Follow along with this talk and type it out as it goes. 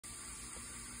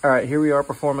All right, here we are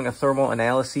performing a thermal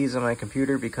analysis on my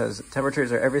computer because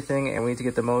temperatures are everything and we need to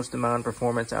get the most amount of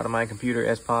performance out of my computer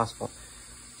as possible.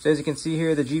 So as you can see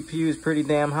here, the GPU is pretty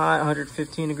damn hot,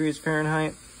 115 degrees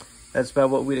Fahrenheit. That's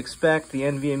about what we'd expect. The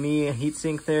NVMe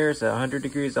heatsink there is 100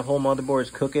 degrees. The whole motherboard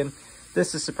is cooking.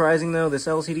 This is surprising though. This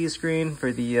LCD screen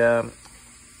for the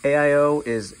AIO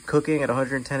is cooking at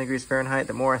 110 degrees Fahrenheit.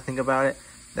 The more I think about it,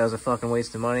 that was a fucking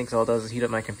waste of money because all it does is heat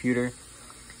up my computer.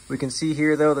 We can see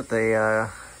here though that the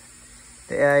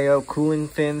AIO cooling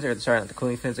fins, or sorry, not the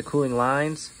cooling fins, the cooling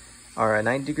lines are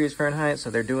 90 degrees Fahrenheit, so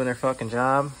they're doing their fucking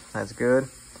job. That's good.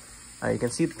 You can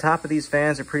see the top of these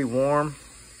fans are pretty warm.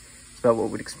 It's about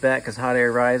what we'd expect because hot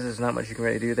air rises. There's not much you can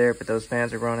really do there, but those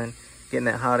fans are running, getting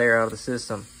that hot air out of the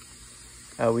system.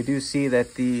 We do see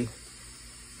that the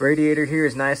radiator here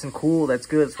is nice and cool. That's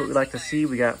good. That's what we like to see.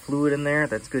 We got fluid in there.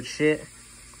 That's good shit.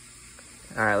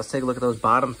 All right, let's take a look at those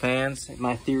bottom fans. If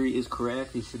my theory is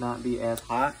correct, these should not be as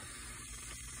hot.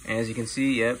 As you can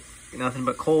see, yep, nothing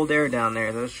but cold air down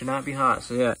there. Those should not be hot.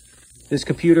 So yeah, this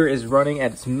computer is running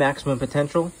at its maximum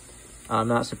potential. I'm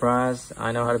not surprised.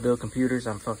 I know how to build computers.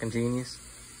 I'm fucking genius.